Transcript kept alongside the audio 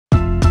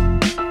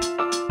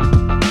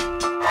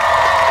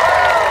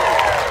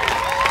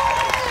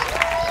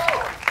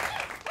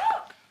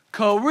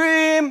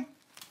KAREEM!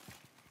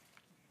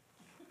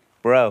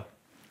 Bro.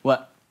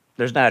 What?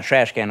 There's not a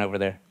trash can over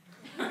there.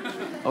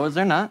 Oh, is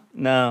there not?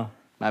 No.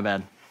 My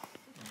bad.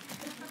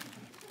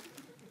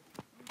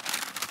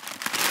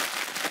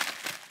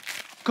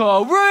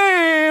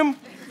 KAREEM!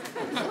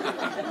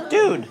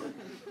 Dude,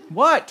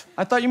 What?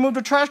 I thought you moved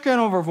a trash can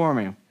over for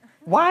me.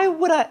 why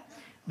would I?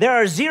 There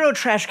are 0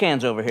 trash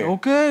cans over here.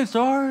 Okay,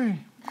 sorry.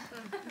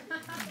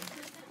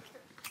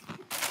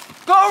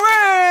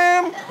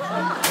 KAREEM!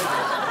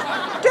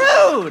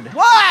 Dude!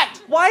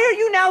 What? Why are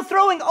you now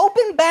throwing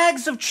open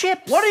bags of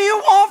chips? What do you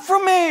want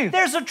from me?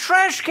 There's a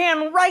trash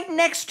can right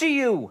next to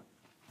you.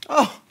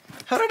 Oh,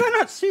 how did I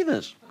not see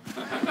this?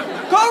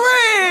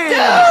 KAREEM!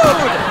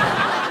 Dude!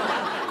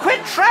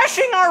 Quit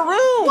trashing our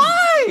room!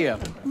 Why?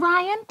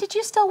 Ryan, did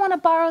you still want to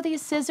borrow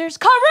these scissors?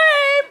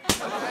 KAREEM!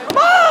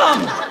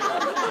 Mom!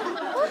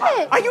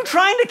 What? Are you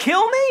trying to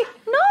kill me?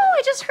 No,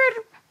 I just heard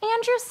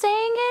Andrew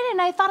saying it,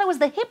 and I thought it was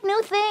the hip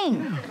new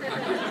thing.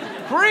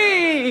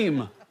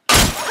 KAREEM!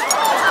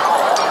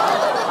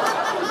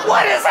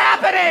 What is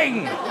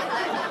happening?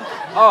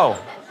 Oh,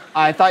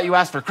 I thought you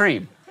asked for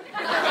cream.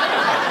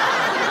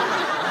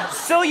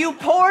 So you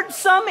poured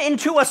some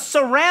into a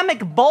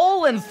ceramic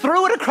bowl and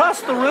threw it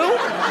across the room?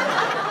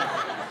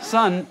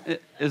 Son,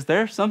 is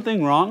there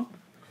something wrong?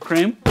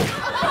 Cream?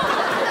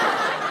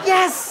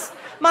 Yes!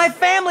 My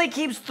family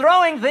keeps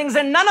throwing things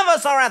and none of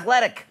us are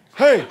athletic.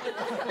 Hey!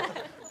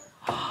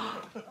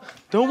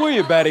 Don't worry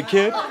about it,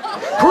 kid.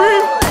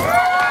 KAREEM!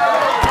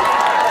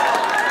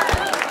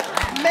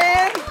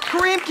 Man,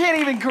 KAREEM can't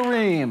even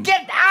KAREEM.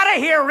 Get out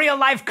of here, real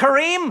life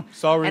KAREEM!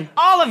 Sorry. And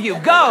all of you,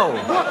 go!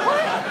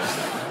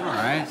 All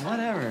right,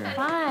 whatever.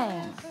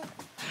 Fine.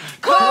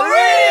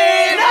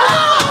 KAREEM!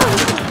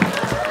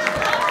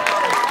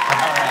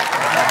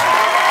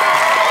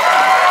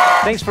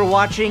 Thanks for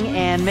watching,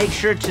 and make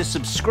sure to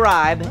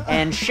subscribe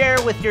and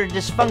share with your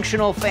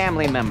dysfunctional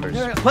family members.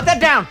 Put that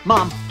down,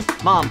 Mom.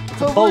 Mom,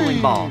 it's a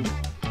bowling ball.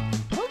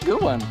 Oh,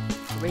 good one.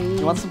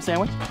 You want some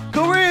sandwich?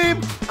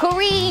 KAREEM!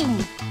 KAREEM!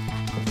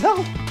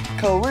 No.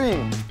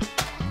 KAREEM.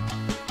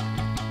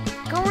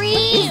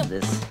 KAREEM! What is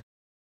this?